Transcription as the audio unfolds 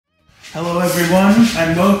Hello everyone,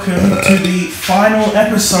 and welcome to the final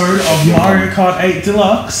episode of Mario Kart 8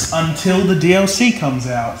 Deluxe until the DLC comes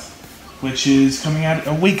out, which is coming out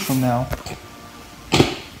a week from now.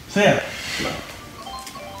 So yeah.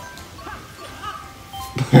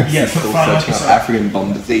 Yeah, for the final episode. African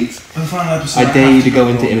bomb disease. For the final episode, I dare you to go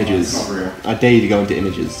into images. It's not real. I dare you to go into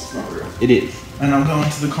images. It's not real. It is. And I'll go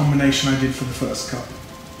into the combination I did for the first cup.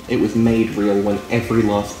 It was made real when every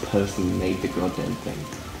last person made the goddamn thing.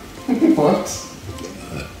 What?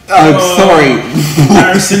 I'm sorry.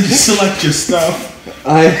 Harrison, just select your stuff.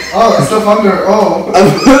 Oh, it's stuff under. Oh.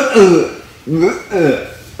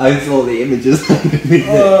 I saw the images underneath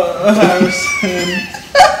Harrison.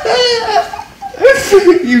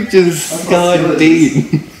 it. You just scarred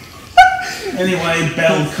Dean. Anyway,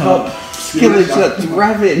 Bell Cup. Skillage, that's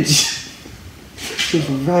ravage. Just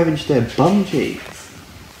ravaged their bum cheeks.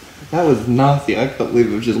 That was nasty. I can't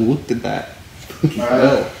believe we just looked at that.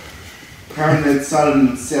 Well. Apparently it started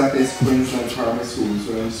in southeast Queensland primary schools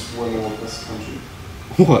when I was one all across the country.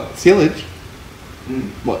 What? Skillage?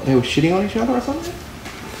 Mm. What? They were shitting on each other or something?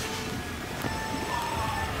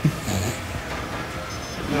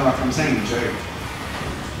 No, like I'm saying a joke.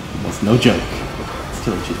 That's no joke.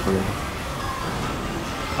 Skillage is real.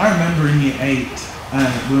 I remember in year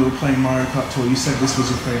 8, we were playing Mario Kart Tour. You said this was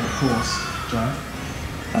your favourite course, Joe.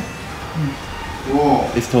 Whoa.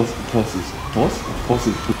 It's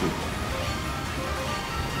Torses Puku.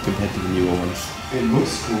 Compared to the newer ones. It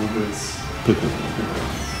looks cool, but it's... Puku.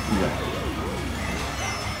 Yeah.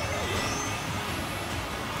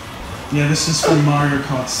 Yeah, this is from Mario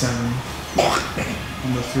Kart 7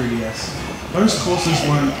 on the 3DS. Those courses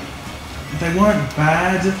weren't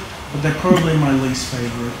bad, but they're probably my least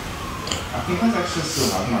favourite. I think I actually still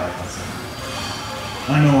have Mario Kart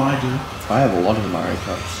 7. I know I do. I have a lot of Mario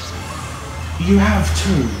Karts. You have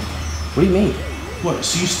two. What do you mean? What,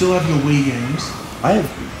 so you still have your Wii games? I have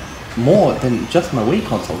more than just my Wii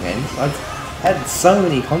console games. I've had so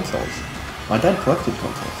many consoles. My dad collected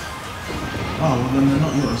consoles. Oh, well then they're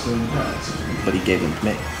not yours, they're your dad's. But he gave them to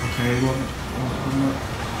me. Okay, well, do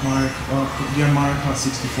you have Mario Kart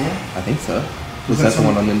 64? I think so. Was that that the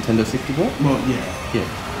one on Nintendo 64? Well, yeah. Yeah.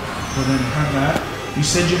 Well then you have that. You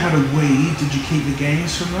said you had a Wii, did you keep the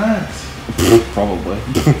games from that? Probably.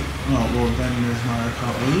 Oh, well then there's Mario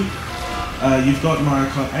Kart Wii. You've got Mario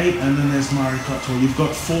Kart 8, and then there's Mario Kart Tour. You've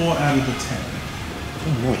got 4 out of the 10.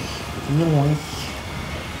 Noise.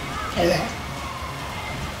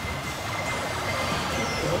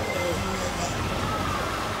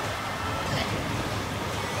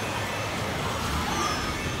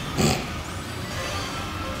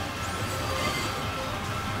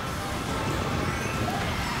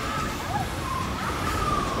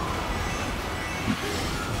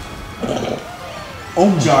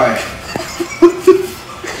 Oh, Jai.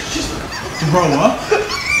 Throw up?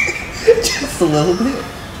 Just a little bit.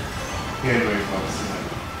 Yeah, very close.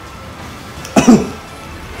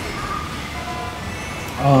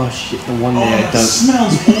 Oh shit, the one day I that don't...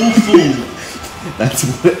 smells awful. That's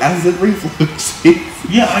what acid reflux is.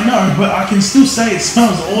 Yeah, I know, but I can still say it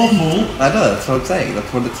smells awful. I know, that's what I'm saying.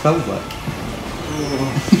 That's what it smells like.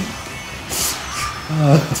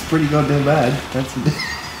 It's pretty goddamn bad.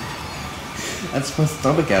 That's my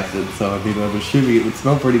stomach acid, so I mean, I'm assuming it would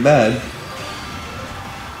smell pretty bad.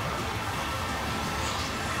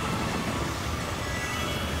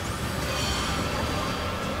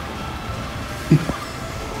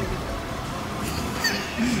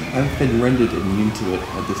 I've been rendered immune to it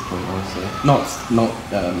at this point, honestly. Not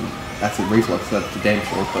acid reflux, that's for damn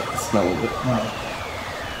sure, but the smell of it. Right.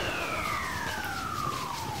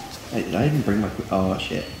 Hey, did I even bring my oh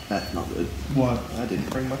shit, that's not good. What? I didn't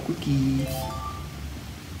bring my quickie.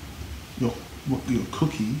 Your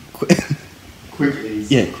cookie? Quickies.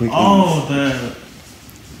 Yeah, quickies. Oh,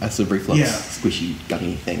 the... Acid reflux, Yeah. squishy,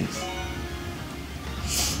 gummy things.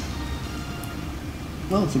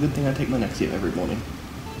 Well, it's a good thing I take my Nexium every morning.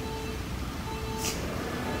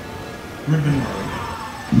 Ribbon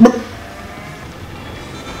road.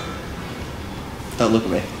 Don't look at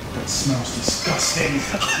me. That smells disgusting.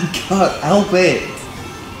 I can't help it.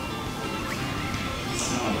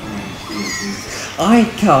 I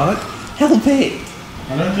can't help it.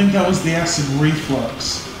 I don't think that was the acid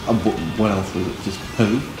reflux. What else was it? Just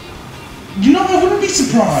poo? You know, I wouldn't be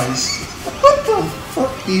surprised. What the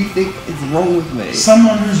fuck do you think is wrong with me?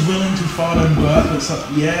 Someone who's willing to fart and burp at some...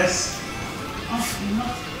 Yes.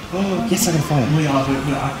 Oh, Yes, I can find it. we are, but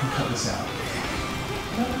I can cut this out.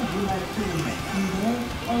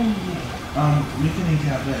 You can eat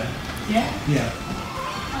out there. Yeah? Yeah.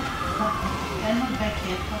 I'm not back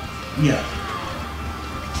yet. Yeah.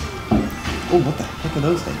 Oh, what the heck are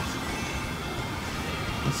those things?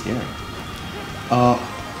 That's scary.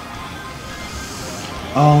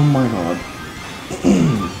 Oh my god.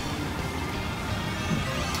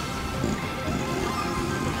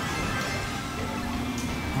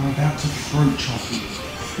 I'm about to throat chop you.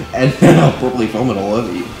 And then I'll probably vomit all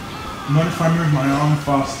over you. Not if I move my arm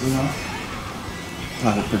fast enough.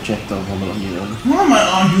 Kind of projectile vomit on you then. Why am I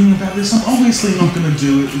arguing about this? I'm obviously not going to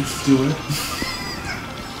do it. Do it.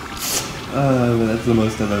 But that's the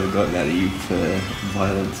most I've ever gotten out of you for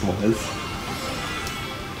violence-wise.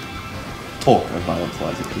 Talk of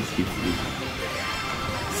violence-wise, at least.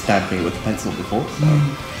 You've stabbed me with a pencil before, so...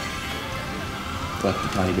 Left a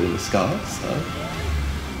tiny bit of a scar, so...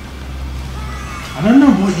 I don't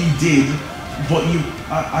know what you did, but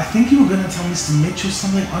I think you were going to tell Mr. Mitch or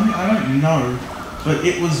something. I don't know, but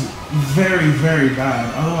it was very, very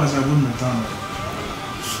bad. Otherwise, I wouldn't have done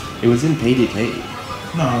it. It was in PDT.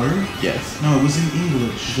 No. Yes. No, it was in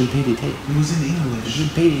English. It was in PDT. It was in English. It was in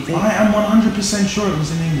PDT. I am 100% sure it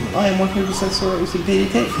was in English. I am 100% sure it was in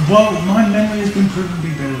PDT. Well, my memory has been proven to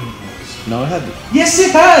be better than yours. No, I hadn't. Yes,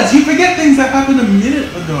 it has! You forget things that happened a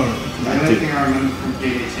minute ago. The only thing I remember from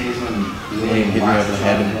PDT is when Liam hit me over the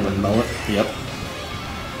head and had a mullet. Yep.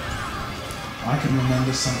 I can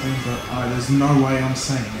remember something, but there's no way I'm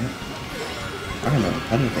saying it. I remember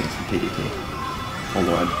plenty of things from PDT.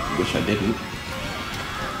 Although I wish I didn't.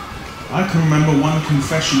 I can remember one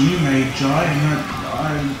confession you made, Jai, and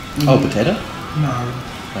that Oh, potato? No.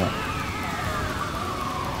 Oh.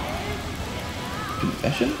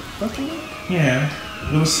 Confession? Yeah.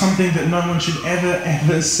 There was something that no one should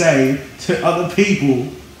ever say to other people.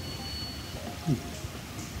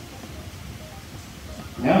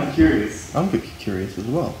 Now I'm curious. I'm a bit curious as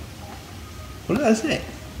well. What did I say?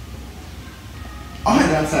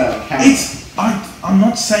 That's a I'm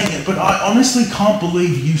not saying it, but I honestly can't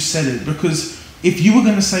believe you said it, because if you were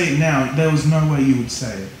going to say it now, there was no way you would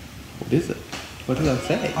say it. What is it? What did I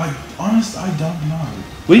say? I don't know.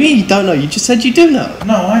 What do you mean you don't know? You just said you do know.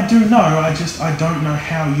 No, I do know. I don't know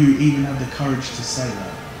how you even had the courage to say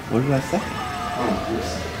that. What did I say? Oh,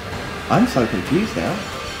 yes. I'm so confused now.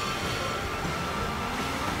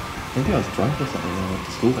 Maybe I was drunk or something when I went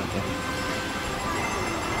to school that day.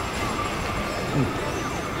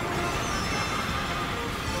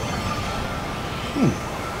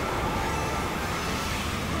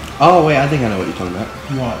 Oh wait, I think I know what you're talking about.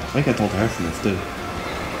 What? I think I told Harrison this too.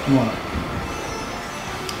 What?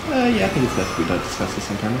 Yeah, I think it's best we don't discuss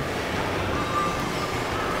this on camera.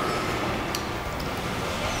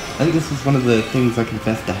 I think this was one of the things I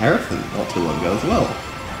confessed to Harrison not too long ago as well.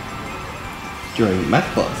 During math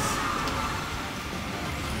class.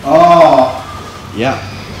 Oh, Yeah.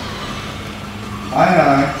 I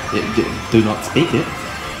know. Do not speak it.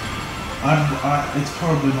 It's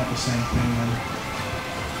probably not the same thing then.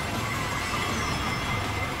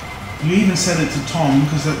 You even said it to Tom,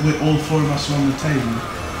 because all four of us were on the table.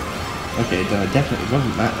 Okay, then it definitely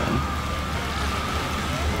wasn't that then.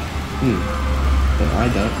 Then I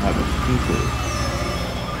don't have a fucking clue.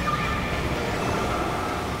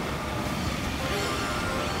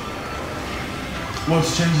 Well, to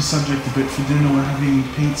change the subject a bit, for dinner we're having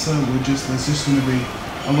pizza. There's just going to be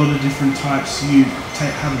a lot of different types. You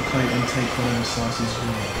have a plate and take whatever slices you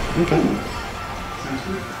want. Okay. Sounds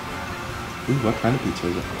good. Ooh, what kind of pizza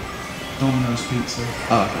is it? Domino's pizza.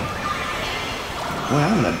 Oh, okay. Boy, I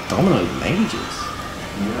haven't had Domino's in ages.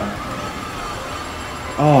 Yeah.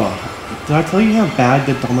 Oh, did I tell you how bad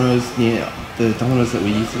the Domino's that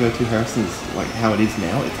we used to go to, Harrison's, like how it is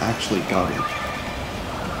now? It's actually garbage.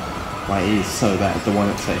 Like, it is so bad, the one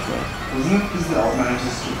at Safeway. Wasn't it because the old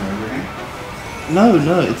managers took over again? No,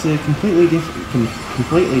 it's a completely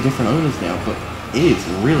different owners now, but it is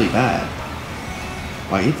really bad.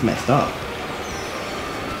 Like, it's messed up.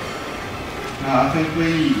 No, I think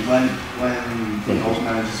when the old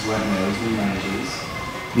managers weren't there, it was new managers.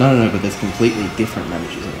 No, but there's completely different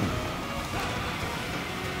managers in them.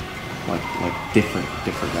 Like different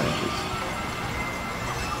managers.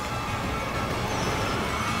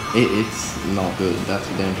 It's not good, that's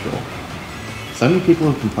for damn sure. So many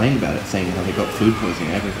people have complained about it, saying how they got food poisoning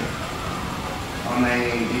and everything. I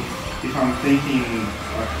mean, if I'm thinking,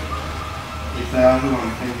 if they are who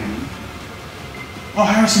I'm thinking, Oh,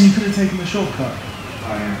 Harrison, you could have taken the shortcut.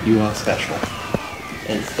 You are special.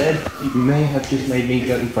 Instead, you may have just made me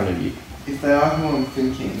get in front of you. if they are who I'm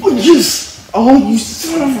thinking, Oh, yes! Oh, you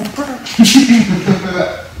son of a bitch!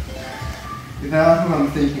 if they are who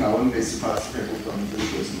I'm thinking, I wouldn't be surprised if people got food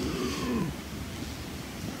poisoning.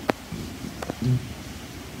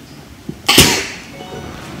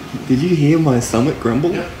 Did you hear my stomach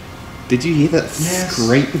grumble? Yep. Did you hear that Yes.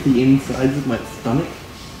 scrape at the insides of my stomach?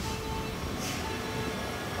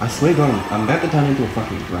 I swear to God, I'm about to turn into a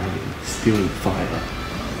fucking dragon, spewing fire.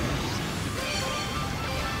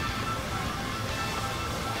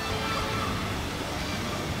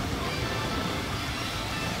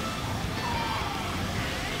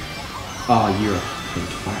 Oh, you're a fucking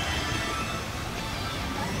twat.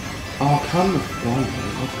 Oh, come on, man.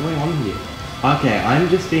 What's going on here? Okay, I'm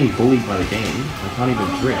just being bullied by the game. I can't even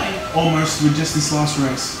drift. Almost with just this last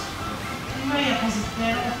race. Vaya, pues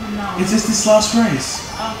espera que no. It's just this last race.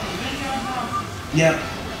 Okay, bring your house. Yep.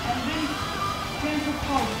 And bring the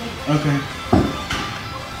coat. Okay.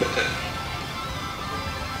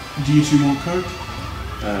 Do you two want Coke?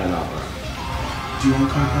 No. Do you want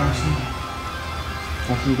Coke, Harrison?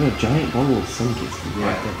 Fucking got a giant bottle of Sunkist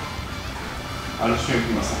right there. I'll just drink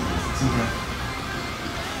my Sunkist. Okay.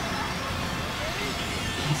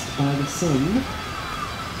 Kissed by the sun.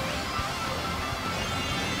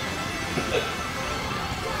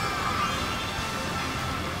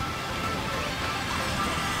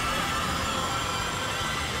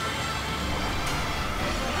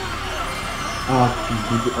 Oh,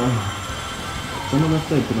 someone left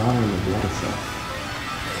their banana in the water cell.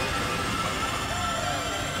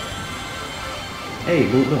 Hey,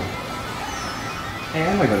 Will. Hey,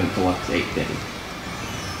 I got a Deluxe 8 then.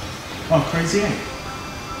 Oh, Crazy 8.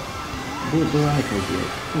 Blue eye Crazy 8.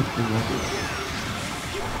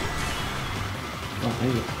 Oh,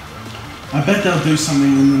 hey. I bet they'll do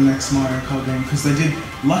something in the next Mario Kart game because they did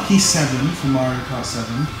Lucky 7 for Mario Kart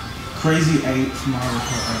 7, Crazy 8 for Mario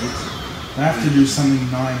Kart 8. They have to do something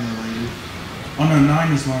 9 related. Oh no,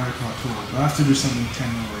 9 is Mario Kart 12. They have to do something 10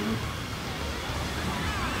 related.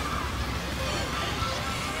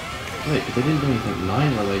 Wait, they didn't do anything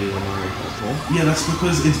 9 related to Mario Kart 12? Yeah, that's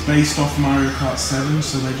because it's based off Mario Kart 7,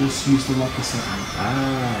 so they just used the Lucky 7.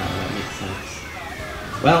 Ah, that makes sense.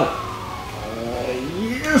 Well,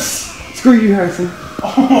 yes! Screw you, Harrison.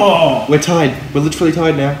 Oh! We're tied. We're literally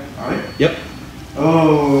tied now. Are we? Yep.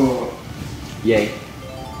 Oh. Yay.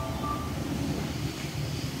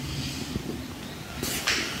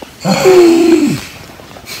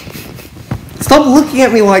 Stop looking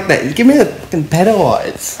at me like that. Give me the fucking pedo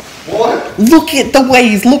eyes. What? Look at the way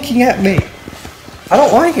he's looking at me. I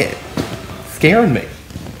don't like it. It's scaring me.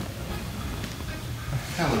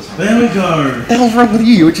 There we go. What the hell's wrong with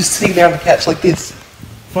you? You're just sitting there on the couch like this.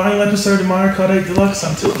 Final episode of Mario Kart 8 Deluxe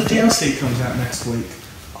until the DLC comes out next week.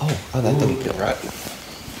 Oh, that doesn't feel right.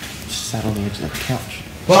 Just sat on the edge of the couch.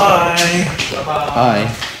 Bye.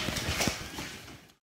 Bye.